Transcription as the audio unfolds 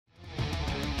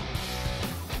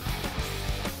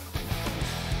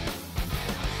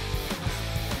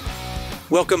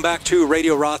Welcome back to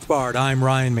Radio Rothbard. I'm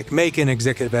Ryan McMaken,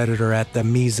 Executive Editor at the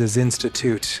Mises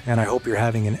Institute, and I hope you're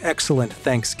having an excellent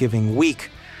Thanksgiving week.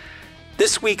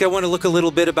 This week I want to look a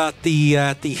little bit about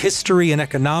the history and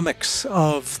economics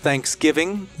of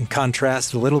Thanksgiving, and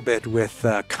contrast a little bit with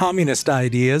communist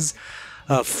ideas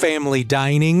of family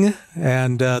dining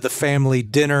and the family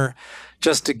dinner,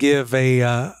 just to give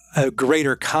a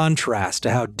greater contrast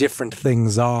to how different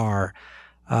things are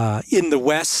in the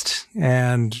West,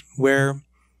 and where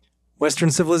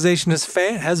Western civilization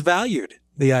has valued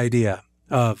the idea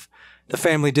of the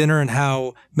family dinner and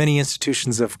how many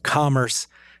institutions of commerce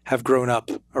have grown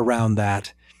up around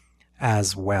that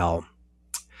as well.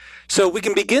 So we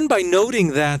can begin by noting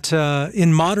that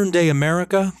in modern-day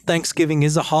America, Thanksgiving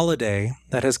is a holiday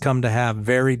that has come to have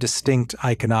very distinct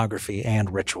iconography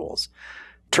and rituals.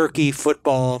 Turkey,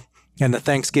 football, and the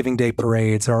Thanksgiving Day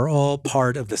parades are all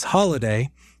part of this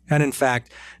holiday. And in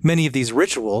fact, many of these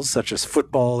rituals, such as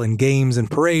football and games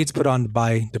and parades put on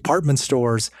by department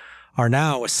stores, are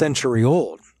now a century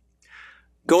old.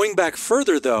 Going back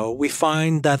further, though, we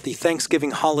find that the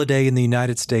Thanksgiving holiday in the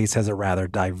United States has a rather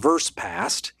diverse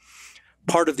past.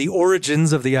 Part of the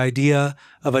origins of the idea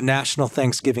of a National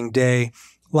Thanksgiving Day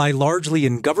lie largely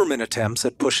in government attempts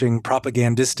at pushing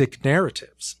propagandistic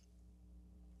narratives.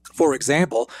 For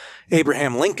example,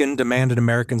 Abraham Lincoln demanded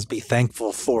Americans be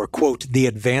thankful for, quote, the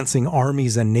advancing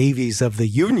armies and navies of the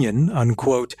Union,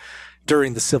 unquote,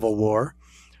 during the Civil War.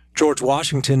 George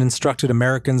Washington instructed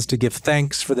Americans to give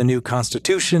thanks for the new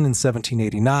Constitution in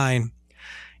 1789.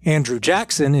 Andrew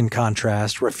Jackson, in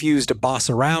contrast, refused to boss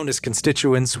around his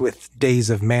constituents with days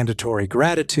of mandatory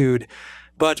gratitude,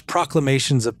 but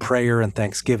proclamations of prayer and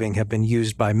thanksgiving have been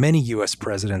used by many U.S.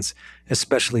 presidents,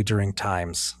 especially during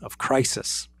times of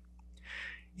crisis.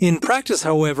 In practice,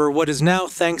 however, what is now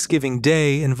Thanksgiving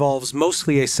Day involves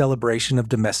mostly a celebration of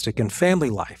domestic and family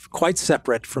life, quite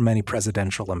separate from any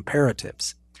presidential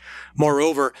imperatives.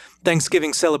 Moreover,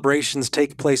 Thanksgiving celebrations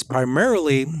take place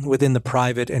primarily within the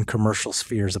private and commercial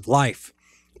spheres of life.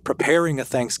 Preparing a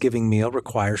Thanksgiving meal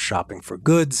requires shopping for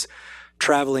goods.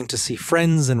 Traveling to see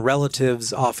friends and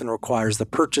relatives often requires the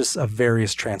purchase of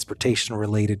various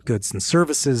transportation-related goods and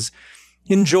services.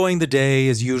 Enjoying the day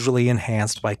is usually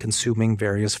enhanced by consuming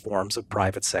various forms of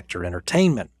private sector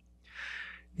entertainment.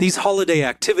 These holiday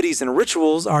activities and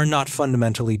rituals are not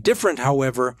fundamentally different,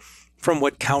 however, from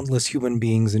what countless human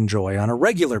beings enjoy on a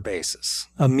regular basis: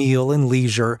 a meal and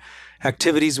leisure,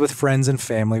 activities with friends and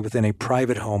family within a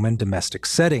private home and domestic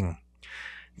setting.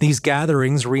 These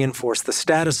gatherings reinforce the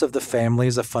status of the family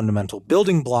as a fundamental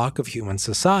building block of human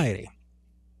society.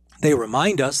 They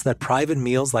remind us that private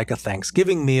meals like a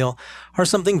Thanksgiving meal are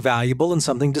something valuable and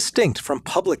something distinct from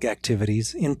public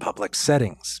activities in public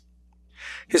settings.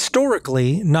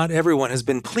 Historically, not everyone has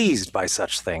been pleased by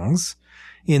such things.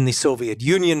 In the Soviet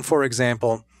Union, for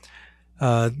example,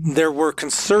 there were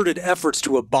concerted efforts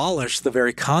to abolish the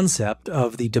very concept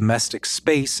of the domestic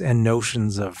space and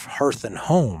notions of hearth and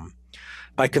home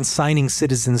by consigning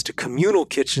citizens to communal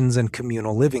kitchens and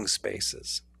communal living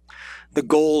spaces. The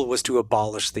goal was to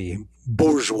abolish the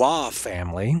bourgeois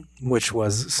family, which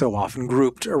was so often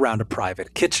grouped around a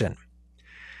private kitchen.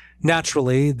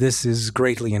 Naturally, this is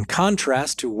greatly in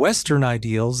contrast to Western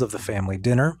ideals of the family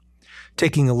dinner.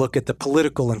 Taking a look at the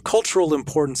political and cultural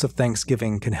importance of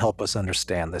Thanksgiving can help us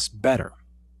understand this better.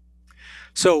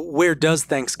 So, where does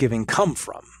Thanksgiving come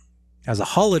from? As a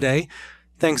holiday,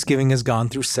 Thanksgiving has gone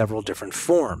through several different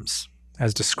forms.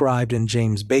 As described in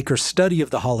James Baker's study of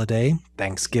the holiday,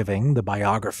 Thanksgiving, the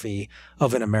biography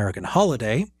of an American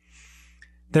holiday,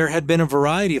 there had been a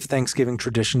variety of Thanksgiving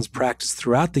traditions practiced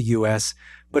throughout the U.S.,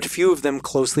 but few of them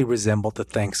closely resembled the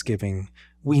Thanksgiving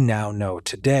we now know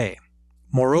today.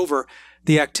 Moreover,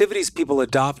 the activities people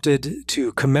adopted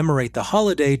to commemorate the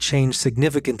holiday changed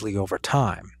significantly over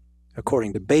time.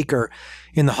 According to Baker,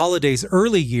 in the holiday's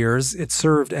early years, it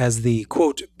served as the,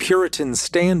 quote, Puritan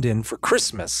stand-in for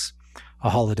Christmas, a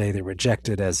holiday they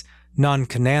rejected as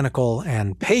non-canonical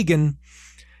and pagan,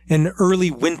 an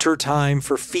early winter time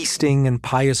for feasting and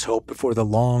pious hope before the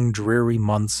long, dreary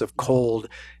months of cold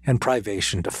and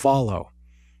privation to follow,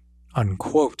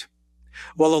 unquote.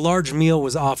 While a large meal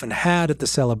was often had at the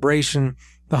celebration,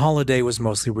 the holiday was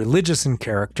mostly religious in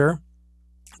character.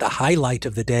 The highlight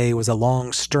of the day was a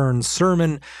long, stern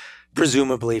sermon,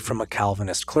 presumably from a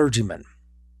Calvinist clergyman.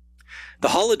 The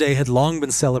holiday had long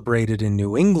been celebrated in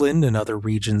New England and other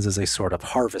regions as a sort of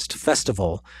harvest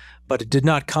festival, but it did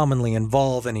not commonly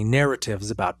involve any narratives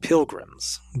about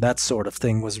pilgrims. That sort of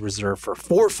thing was reserved for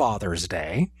Forefathers'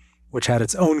 Day, which had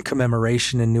its own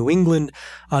commemoration in New England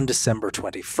on December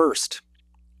 21st.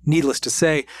 Needless to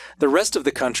say, the rest of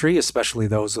the country, especially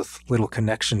those with little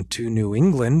connection to New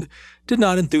England, did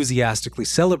not enthusiastically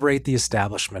celebrate the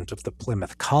establishment of the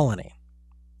Plymouth colony.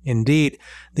 Indeed,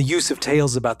 the use of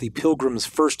tales about the Pilgrims'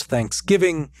 first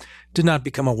Thanksgiving did not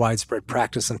become a widespread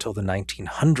practice until the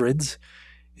 1900s.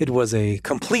 It was a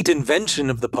complete invention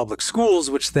of the public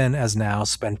schools, which then, as now,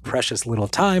 spent precious little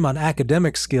time on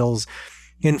academic skills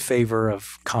in favor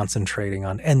of concentrating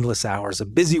on endless hours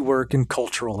of busy work and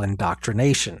cultural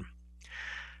indoctrination.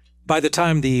 By the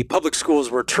time the public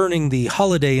schools were turning the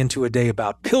holiday into a day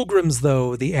about pilgrims,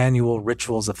 though, the annual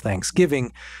rituals of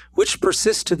Thanksgiving, which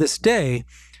persist to this day,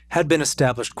 had been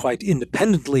established quite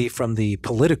independently from the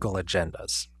political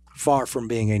agendas. Far from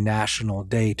being a national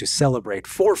day to celebrate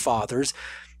forefathers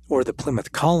or the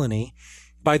Plymouth colony,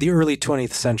 by the early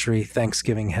 20th century,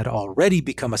 Thanksgiving had already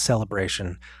become a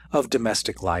celebration of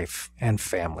domestic life and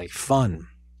family fun.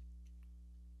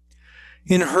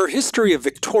 In her History of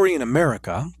Victorian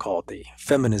America, called The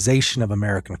Feminization of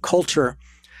American Culture,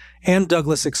 Ann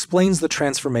Douglas explains the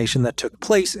transformation that took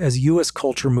place as U.S.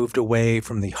 culture moved away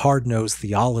from the hard-nosed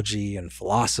theology and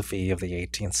philosophy of the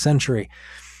 18th century,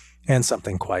 and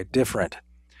something quite different.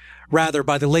 Rather,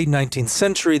 by the late 19th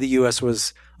century, the U.S.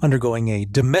 was undergoing a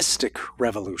domestic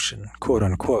revolution,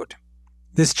 quote-unquote.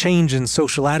 This change in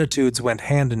social attitudes went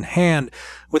hand in hand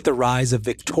with the rise of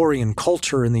Victorian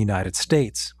culture in the United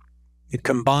States. It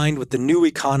combined with the new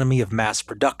economy of mass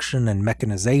production and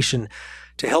mechanization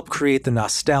to help create the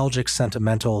nostalgic,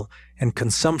 sentimental, and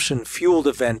consumption-fueled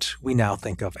event we now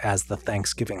think of as the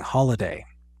Thanksgiving holiday.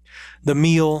 The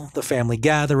meal, the family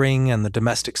gathering, and the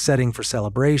domestic setting for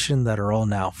celebration that are all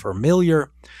now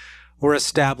familiar were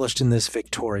established in this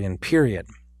Victorian period.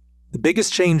 The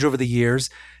biggest change over the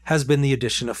years has been the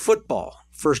addition of football,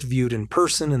 first viewed in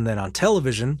person and then on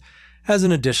television, as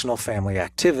an additional family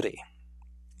activity.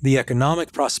 The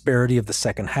economic prosperity of the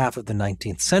second half of the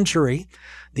 19th century,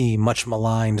 the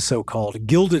much-maligned so-called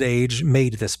Gilded Age,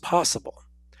 made this possible.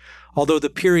 Although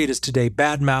the period is today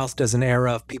badmouthed as an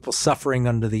era of people suffering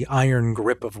under the iron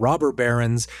grip of robber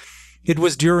barons, it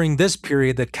was during this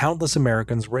period that countless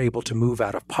Americans were able to move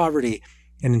out of poverty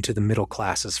and into the middle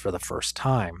classes for the first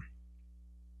time.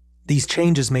 These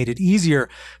changes made it easier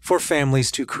for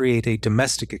families to create a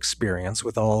domestic experience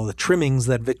with all the trimmings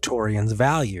that Victorians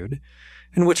valued,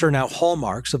 and which are now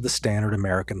hallmarks of the standard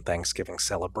American Thanksgiving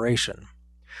celebration.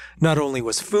 Not only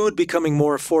was food becoming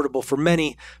more affordable for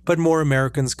many, but more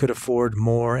Americans could afford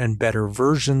more and better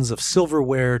versions of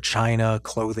silverware, china,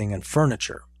 clothing, and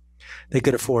furniture. They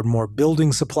could afford more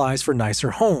building supplies for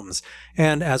nicer homes,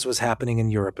 and as was happening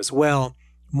in Europe as well,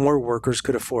 more workers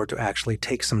could afford to actually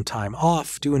take some time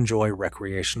off to enjoy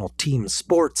recreational team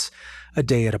sports, a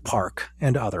day at a park,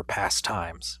 and other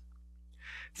pastimes.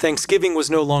 Thanksgiving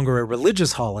was no longer a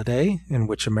religious holiday in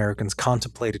which Americans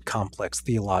contemplated complex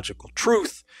theological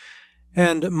truth,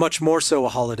 and much more so a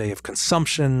holiday of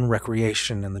consumption,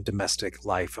 recreation, and the domestic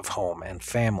life of home and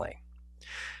family.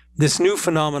 This new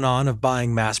phenomenon of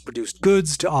buying mass-produced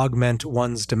goods to augment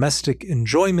one's domestic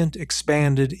enjoyment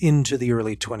expanded into the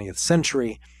early 20th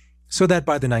century, so that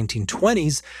by the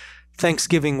 1920s,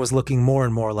 Thanksgiving was looking more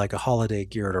and more like a holiday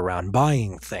geared around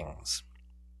buying things.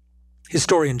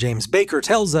 Historian James Baker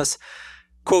tells us,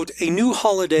 quote, "A new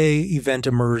holiday event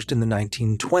emerged in the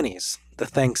 1920s, the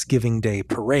Thanksgiving Day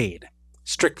Parade.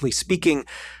 Strictly speaking,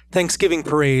 Thanksgiving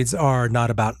parades are not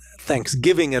about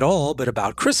Thanksgiving at all, but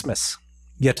about Christmas.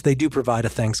 Yet they do provide a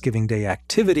Thanksgiving Day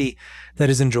activity that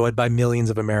is enjoyed by millions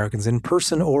of Americans in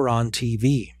person or on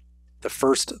TV. The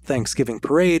first Thanksgiving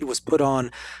parade was put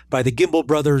on by the Gimbel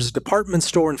Brothers department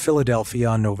store in Philadelphia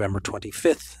on November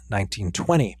 25th,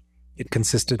 1920. It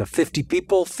consisted of 50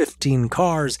 people, 15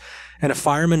 cars, and a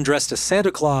fireman dressed as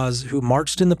Santa Claus who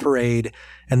marched in the parade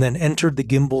and then entered the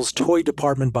Gimbel's toy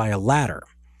department by a ladder.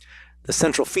 The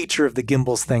central feature of the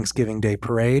Gimbel's Thanksgiving Day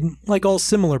Parade, like all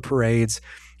similar parades,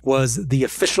 was the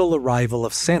official arrival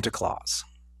of Santa Claus,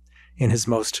 in his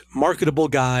most marketable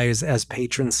guise as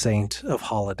patron saint of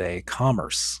holiday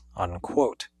commerce,"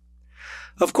 unquote.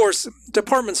 Of course,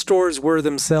 department stores were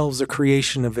themselves a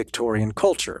creation of Victorian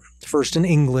culture, first in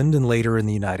England and later in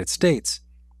the United States.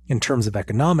 In terms of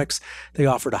economics, they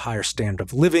offered a higher standard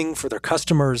of living for their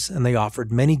customers, and they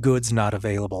offered many goods not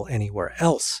available anywhere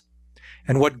else.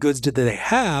 And what goods did they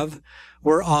have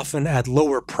were often at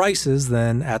lower prices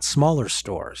than at smaller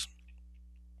stores.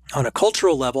 On a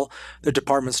cultural level, the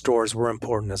department stores were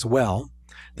important as well.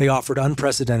 They offered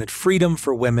unprecedented freedom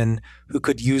for women who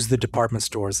could use the department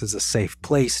stores as a safe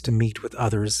place to meet with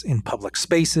others in public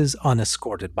spaces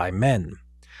unescorted by men.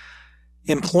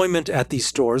 Employment at these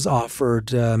stores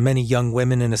offered many young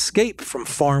women an escape from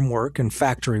farm work and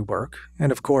factory work,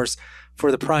 and of course,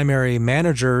 for the primary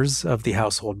managers of the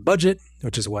household budget,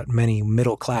 which is what many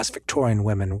middle-class Victorian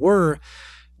women were,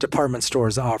 department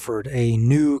stores offered a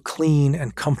new, clean,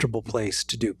 and comfortable place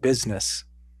to do business.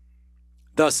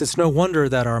 Thus, it's no wonder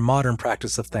that our modern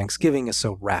practice of Thanksgiving is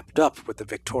so wrapped up with the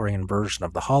Victorian version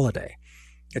of the holiday.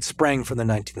 It sprang from the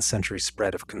 19th century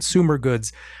spread of consumer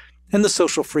goods and the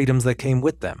social freedoms that came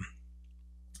with them.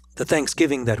 The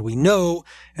Thanksgiving that we know,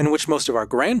 and which most of our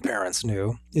grandparents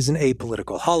knew, is an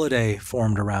apolitical holiday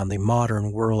formed around the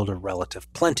modern world of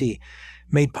relative plenty,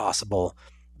 made possible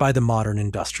by the modern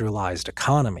industrialized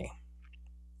economy.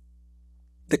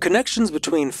 The connections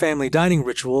between family dining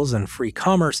rituals and free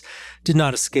commerce did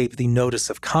not escape the notice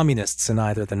of communists in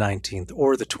either the 19th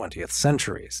or the 20th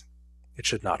centuries. It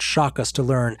should not shock us to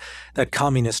learn that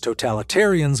communist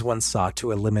totalitarians once sought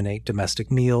to eliminate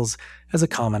domestic meals as a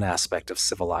common aspect of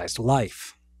civilized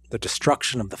life. The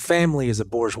destruction of the family as a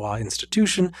bourgeois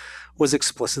institution was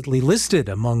explicitly listed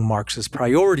among Marx's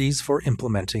priorities for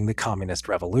implementing the communist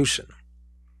revolution.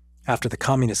 After the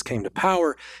communists came to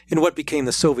power in what became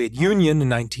the Soviet Union in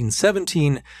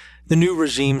 1917, the new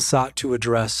regime sought to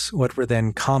address what were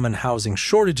then common housing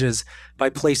shortages by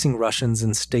placing Russians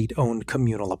in state-owned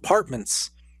communal apartments,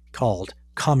 called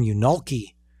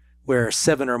kommunalki, where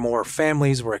 7 or more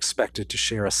families were expected to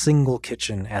share a single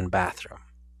kitchen and bathroom.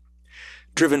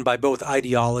 Driven by both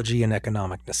ideology and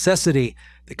economic necessity,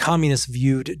 the communists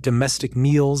viewed domestic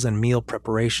meals and meal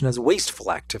preparation as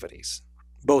wasteful activities.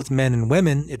 Both men and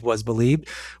women, it was believed,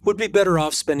 would be better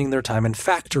off spending their time in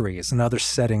factories and other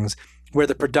settings where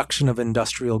the production of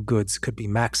industrial goods could be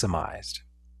maximized.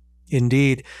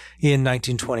 Indeed, in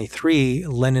 1923,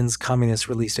 Lenin's communists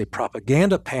released a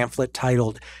propaganda pamphlet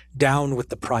titled "Down with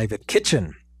the Private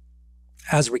Kitchen."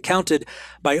 As recounted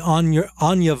by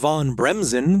Anya von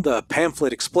Bremsen, the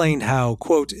pamphlet explained how,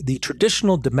 quote, the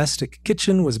traditional domestic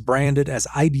kitchen was branded as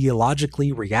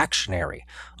ideologically reactionary,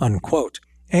 unquote,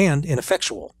 and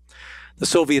ineffectual. The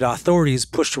Soviet authorities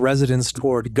pushed residents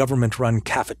toward government-run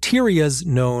cafeterias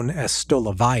known as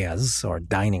stolovayas, or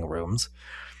dining rooms.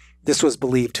 This was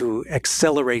believed to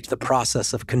accelerate the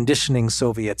process of conditioning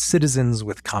Soviet citizens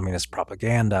with communist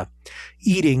propaganda.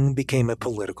 Eating became a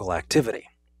political activity.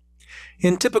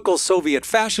 In typical Soviet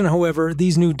fashion, however,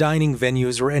 these new dining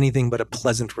venues were anything but a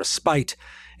pleasant respite,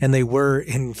 and they were,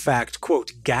 in fact,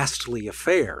 quote, ghastly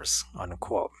affairs,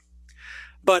 unquote.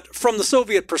 But from the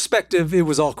Soviet perspective, it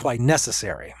was all quite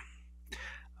necessary.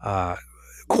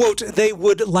 Quote, they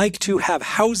would like to have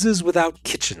houses without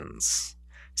kitchens,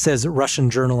 says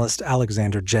Russian journalist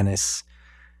Alexander Jenis.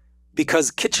 Because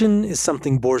kitchen is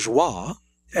something bourgeois,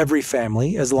 every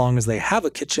family, as long as they have a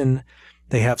kitchen,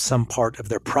 they have some part of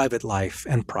their private life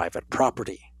and private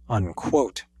property,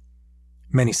 unquote.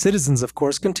 Many citizens, of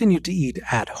course, continued to eat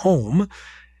at home,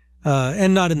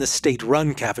 and not in the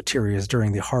state-run cafeterias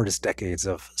during the hardest decades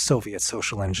of Soviet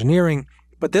social engineering,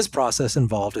 but this process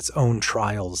involved its own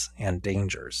trials and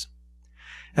dangers.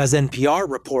 As NPR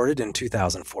reported in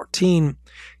 2014,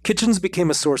 kitchens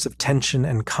became a source of tension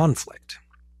and conflict.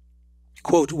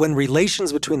 Quote, when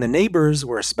relations between the neighbors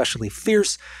were especially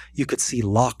fierce, you could see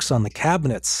locks on the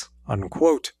cabinets,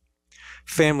 unquote.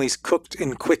 Families cooked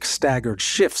in quick staggered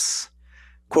shifts.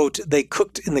 Quote, they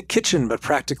cooked in the kitchen but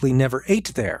practically never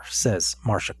ate there, says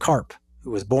Marcia Karp,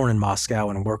 who was born in Moscow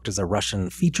and worked as a Russian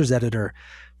features editor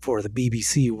for the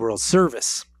BBC World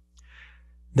Service.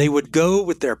 They would go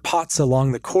with their pots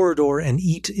along the corridor and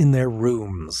eat in their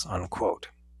rooms, unquote.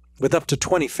 With up to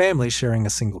 20 families sharing a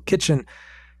single kitchen,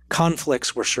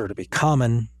 conflicts were sure to be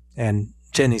common, and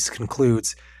Jenis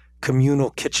concludes,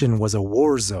 communal kitchen was a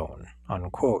war zone,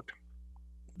 unquote.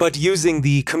 But using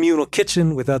the communal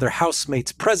kitchen with other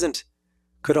housemates present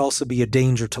could also be a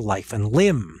danger to life and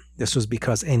limb. This was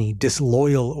because any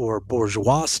disloyal or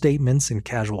bourgeois statements in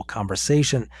casual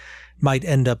conversation might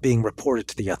end up being reported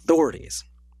to the authorities.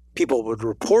 People would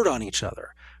report on each other.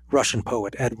 Russian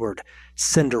poet Edward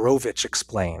Senderovich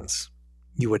explains.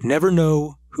 You would never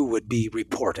know who would be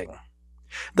reporting.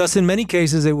 Thus, in many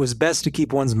cases, it was best to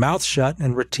keep one's mouth shut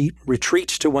and retreat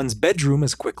to one's bedroom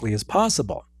as quickly as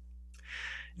possible.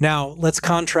 Now, let's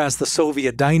contrast the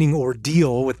Soviet dining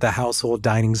ordeal with the household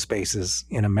dining spaces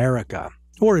in America,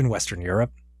 or in Western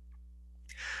Europe.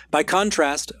 By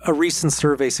contrast, a recent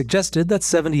survey suggested that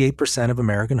 78% of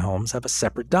American homes have a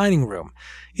separate dining room,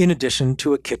 in addition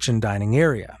to a kitchen dining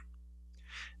area.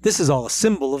 This is all a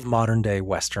symbol of modern-day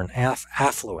Western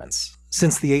affluence.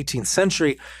 Since the 18th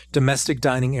century, domestic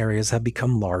dining areas have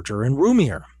become larger and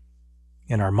roomier.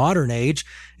 In our modern age,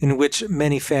 in which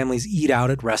many families eat out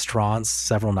at restaurants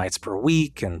several nights per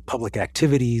week and public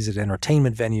activities at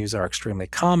entertainment venues are extremely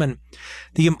common,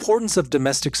 the importance of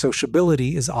domestic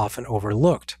sociability is often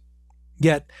overlooked.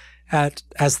 Yet,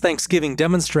 as Thanksgiving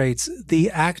demonstrates,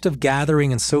 the act of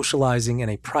gathering and socializing in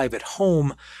a private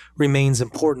home remains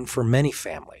important for many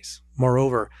families.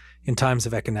 Moreover, in times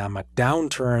of economic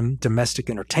downturn, domestic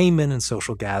entertainment and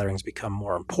social gatherings become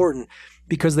more important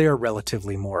because they are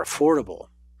relatively more affordable.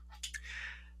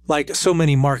 Like so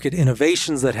many market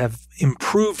innovations that have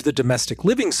improved the domestic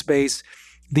living space,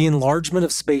 the enlargement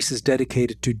of spaces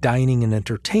dedicated to dining and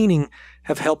entertaining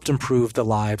have helped improve the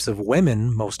lives of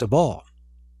women most of all.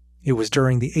 It was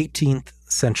during the 18th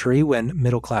century when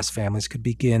middle-class families could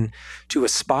begin to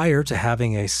aspire to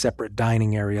having a separate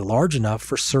dining area large enough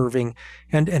for serving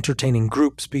and entertaining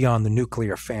groups beyond the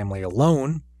nuclear family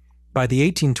alone. By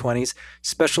the 1820s,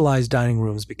 specialized dining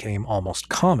rooms became almost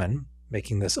common,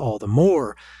 making this all the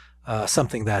more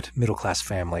something that middle-class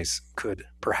families could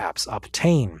perhaps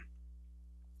obtain.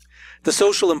 The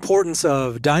social importance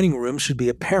of dining rooms should be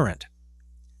apparent.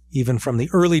 Even from the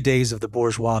early days of the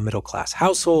bourgeois middle-class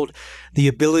household, the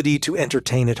ability to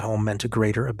entertain at home meant a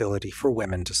greater ability for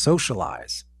women to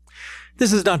socialize.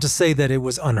 This is not to say that it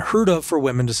was unheard of for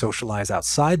women to socialize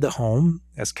outside the home.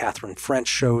 As Catherine French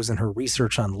shows in her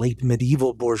research on late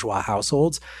medieval bourgeois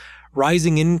households,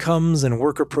 rising incomes and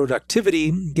worker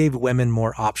productivity gave women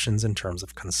more options in terms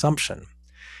of consumption.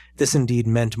 This indeed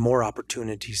meant more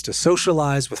opportunities to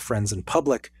socialize with friends in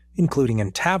public, including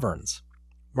in taverns.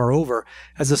 Moreover,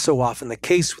 as is so often the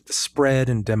case with the spread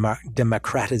and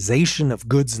democratization of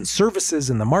goods and services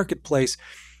in the marketplace,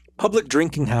 public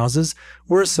drinking houses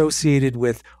were associated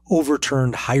with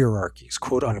overturned hierarchies,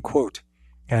 quote unquote,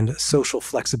 and social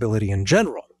flexibility in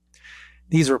general.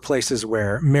 These were places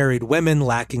where married women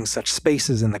lacking such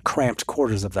spaces in the cramped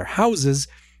quarters of their houses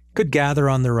could gather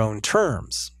on their own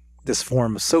terms. This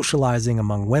form of socializing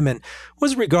among women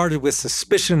was regarded with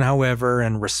suspicion, however,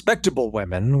 and respectable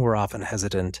women were often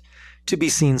hesitant to be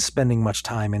seen spending much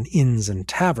time in inns and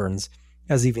taverns,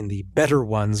 as even the better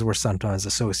ones were sometimes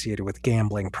associated with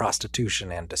gambling,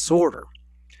 prostitution, and disorder.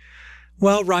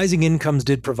 While rising incomes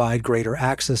did provide greater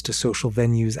access to social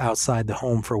venues outside the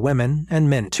home for women, and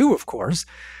men too, of course,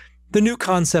 the new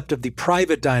concept of the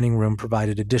private dining room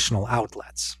provided additional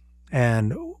outlets,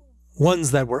 and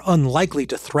ones that were unlikely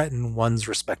to threaten one's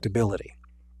respectability.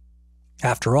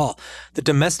 After all, the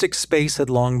domestic space had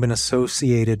long been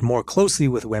associated more closely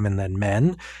with women than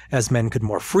men, as men could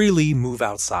more freely move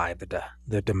outside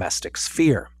the domestic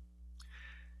sphere.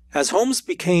 As homes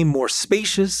became more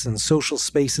spacious and social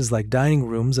spaces like dining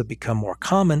rooms have become more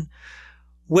common,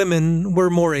 women were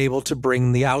more able to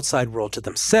bring the outside world to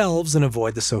themselves and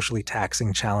avoid the socially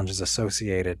taxing challenges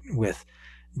associated with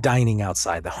dining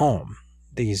outside the home.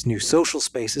 These new social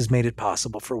spaces made it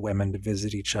possible for women to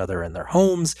visit each other in their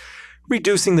homes,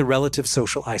 reducing the relative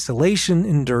social isolation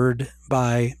endured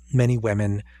by many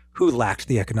women who lacked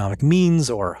the economic means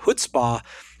or chutzpah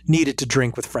needed to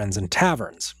drink with friends in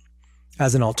taverns.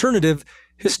 As an alternative,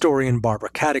 historian Barbara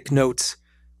Caddick notes,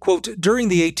 quote, "During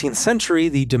the 18th century,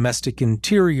 the domestic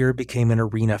interior became an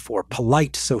arena for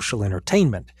polite social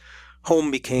entertainment. Home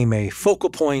became a focal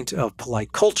point of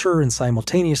polite culture, and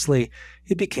simultaneously,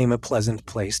 it became a pleasant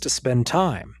place to spend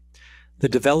time. The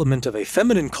development of a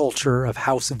feminine culture of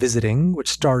house visiting, which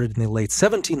started in the late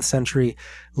 17th century,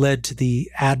 led to the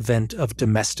advent of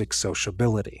domestic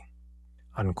sociability."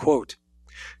 Unquote.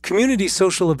 Community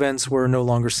social events were no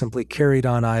longer simply carried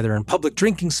on either in public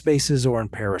drinking spaces or in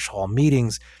parish hall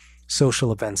meetings.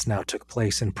 Social events now took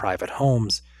place in private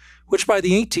homes, which by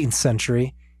the 18th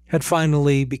century had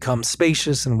finally become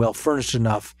spacious and well-furnished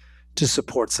enough to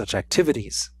support such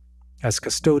activities. As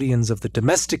custodians of the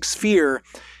domestic sphere,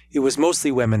 it was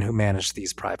mostly women who managed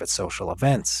these private social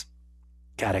events.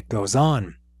 Caddick goes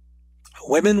on.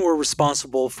 Women were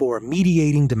responsible for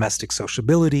mediating domestic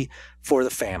sociability for the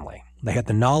family. They had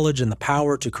the knowledge and the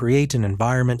power to create an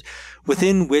environment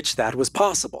within which that was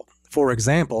possible. For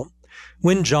example,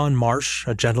 when John Marsh,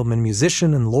 a gentleman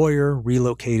musician and lawyer,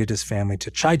 relocated his family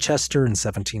to Chichester in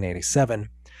 1787,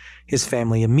 his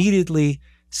family immediately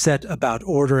set about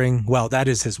ordering, well, that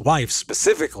is his wife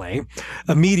specifically,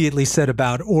 immediately set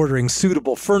about ordering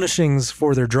suitable furnishings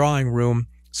for their drawing room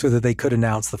so that they could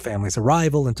announce the family's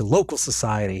arrival into local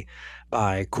society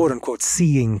by quote-unquote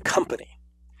seeing company.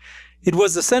 It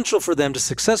was essential for them to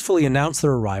successfully announce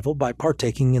their arrival by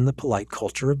partaking in the polite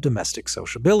culture of domestic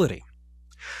sociability.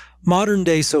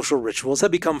 Modern-day social rituals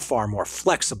have become far more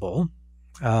flexible,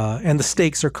 and the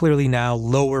stakes are clearly now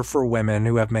lower for women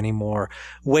who have many more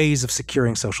ways of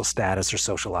securing social status or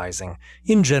socializing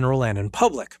in general and in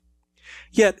public.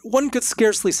 Yet, one could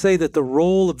scarcely say that the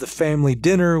role of the family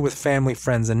dinner with family,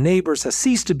 friends, and neighbors has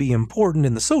ceased to be important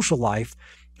in the social life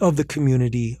of the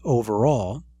community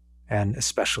overall, and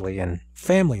especially in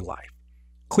family life.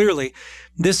 Clearly,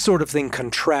 this sort of thing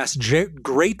contrasts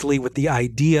greatly with the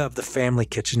idea of the family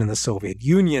kitchen in the Soviet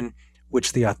Union,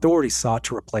 which the authorities sought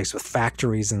to replace with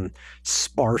factories and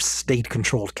sparse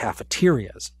state-controlled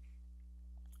cafeterias.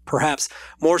 Perhaps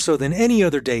more so than any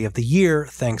other day of the year,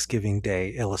 Thanksgiving Day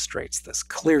illustrates this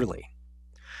clearly.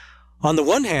 On the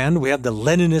one hand, we have the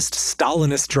Leninist,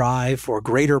 Stalinist drive for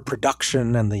greater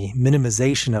production and the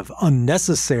minimization of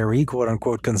unnecessary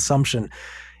quote-unquote consumption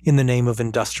in the name of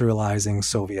industrializing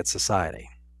Soviet society.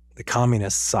 The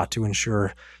communists sought to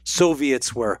ensure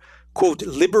Soviets were, quote,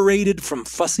 liberated from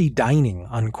fussy dining,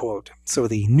 unquote, so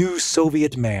the new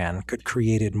Soviet man could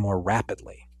create it more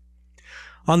rapidly.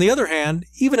 On the other hand,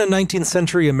 even a 19th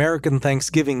century American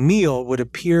Thanksgiving meal would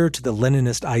appear to the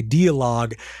Leninist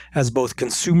ideologue as both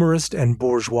consumerist and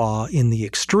bourgeois in the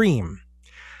extreme.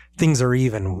 Things are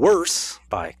even worse,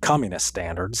 by communist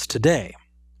standards, today.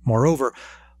 Moreover,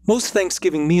 most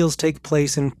Thanksgiving meals take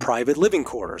place in private living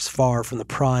quarters, far from the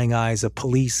prying eyes of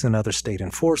police and other state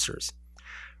enforcers.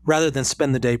 Rather than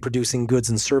spend the day producing goods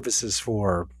and services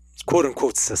for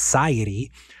quote-unquote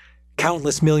society,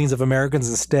 countless millions of Americans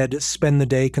instead spend the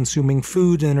day consuming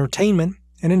food and entertainment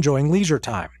and enjoying leisure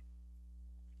time.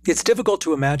 It's difficult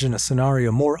to imagine a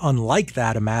scenario more unlike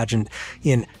that imagined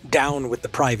in Down with the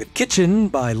Private Kitchen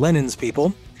by Lenin's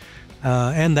people,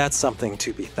 and that's something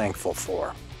to be thankful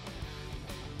for.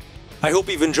 I hope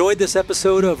you've enjoyed this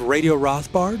episode of Radio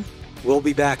Rothbard. We'll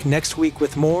be back next week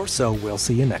with more, so we'll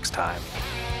see you next time.